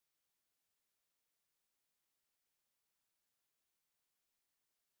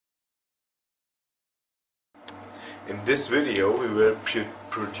In this video we will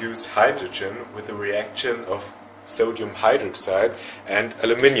produce hydrogen with a reaction of sodium hydroxide and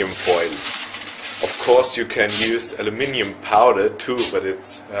aluminium foil. Of course you can use aluminium powder too, but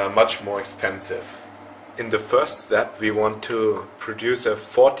it's much more expensive. In the first step we want to produce a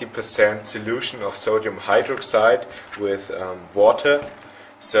 40% solution of sodium hydroxide with water.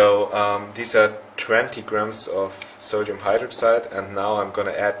 So these are 20 grams of sodium hydroxide, and now I'm going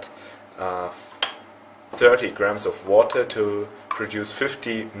to add 30 grams of water to produce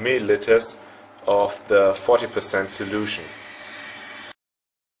 50 milliliters of the 40% solution.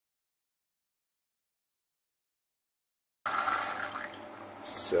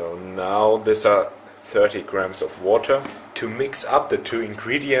 So now these are 30 grams of water. To mix up the two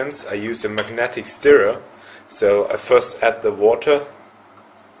ingredients I use a magnetic stirrer. So I first add the water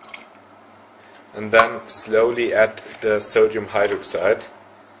and then slowly add the sodium hydroxide.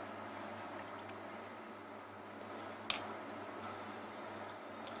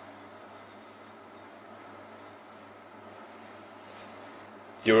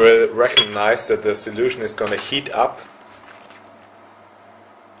 You will recognize that the solution is going to heat up.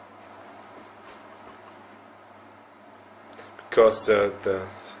 Because the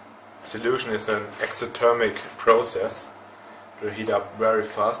solution is an exothermic process, it will heat up very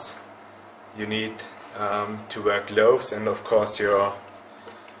fast. You need to wear gloves and of course your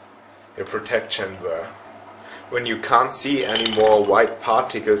protection wear. When you can't see any more white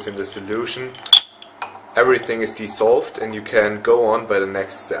particles in the solution, everything is dissolved and you can go on by the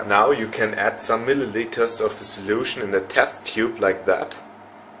next step. Now you can add some milliliters of the solution in the test tube like that,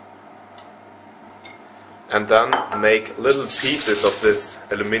 and then make little pieces of this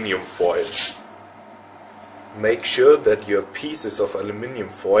aluminium foil. Make sure that your pieces of aluminium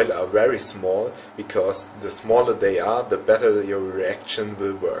foil are very small, because the smaller they are, the better your reaction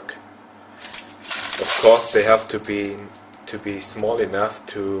will work. Of course they have to be small enough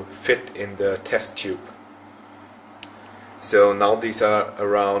to fit in the test tube. So now these are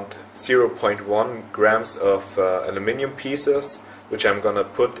around 0.1 grams of aluminium pieces, which I'm gonna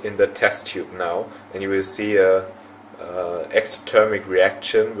put in the test tube now, and you will see a exothermic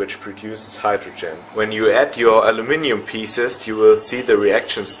reaction which produces hydrogen. When you add your aluminium pieces, you will see the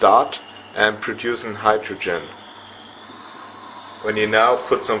reaction start and producing hydrogen. When you now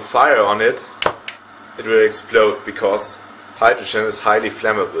put some fire on it, it will explode, because hydrogen is highly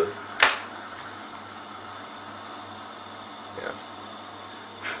flammable. Yeah.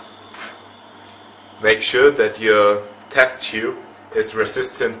 Make sure that your test tube is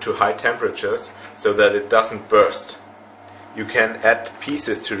resistant to high temperatures so that it doesn't burst. You can add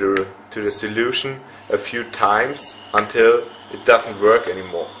pieces to the solution a few times until it doesn't work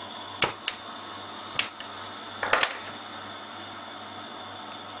anymore.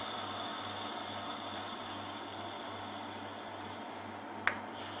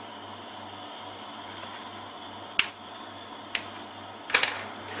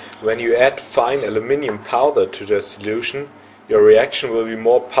 When you add fine aluminium powder to the solution, your reaction will be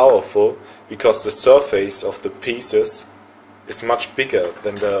more powerful, because the surface of the pieces is much bigger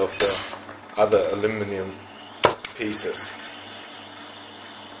than the of the other aluminium pieces.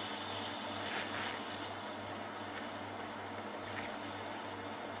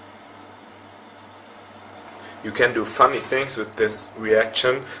 You can do funny things with this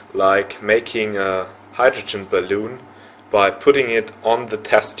reaction, like making a hydrogen balloon by putting it on the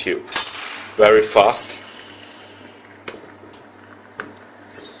test tube very fast.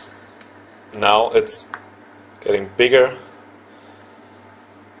 Now it's getting bigger,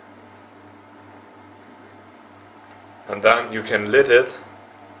 and then you can lit it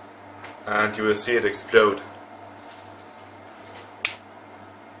and you will see it explode.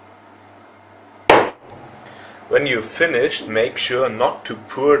 When you've finished, make sure not to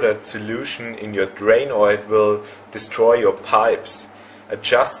pour that solution in your drain or it will destroy your pipes.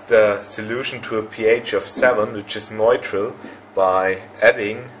 Adjust the solution to a pH of 7, which is neutral, by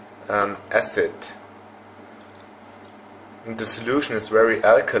adding acid. And the solution is very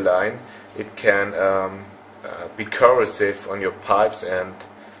alkaline. It can be corrosive on your pipes and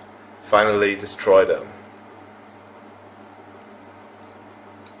finally destroy them.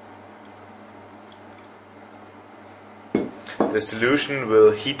 The solution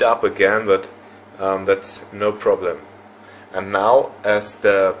will heat up again, but that's no problem. And now, as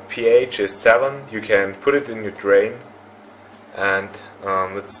the pH is 7, you can put it in your drain and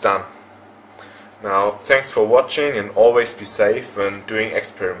it's done. Now, thanks for watching, and always be safe when doing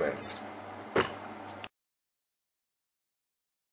experiments.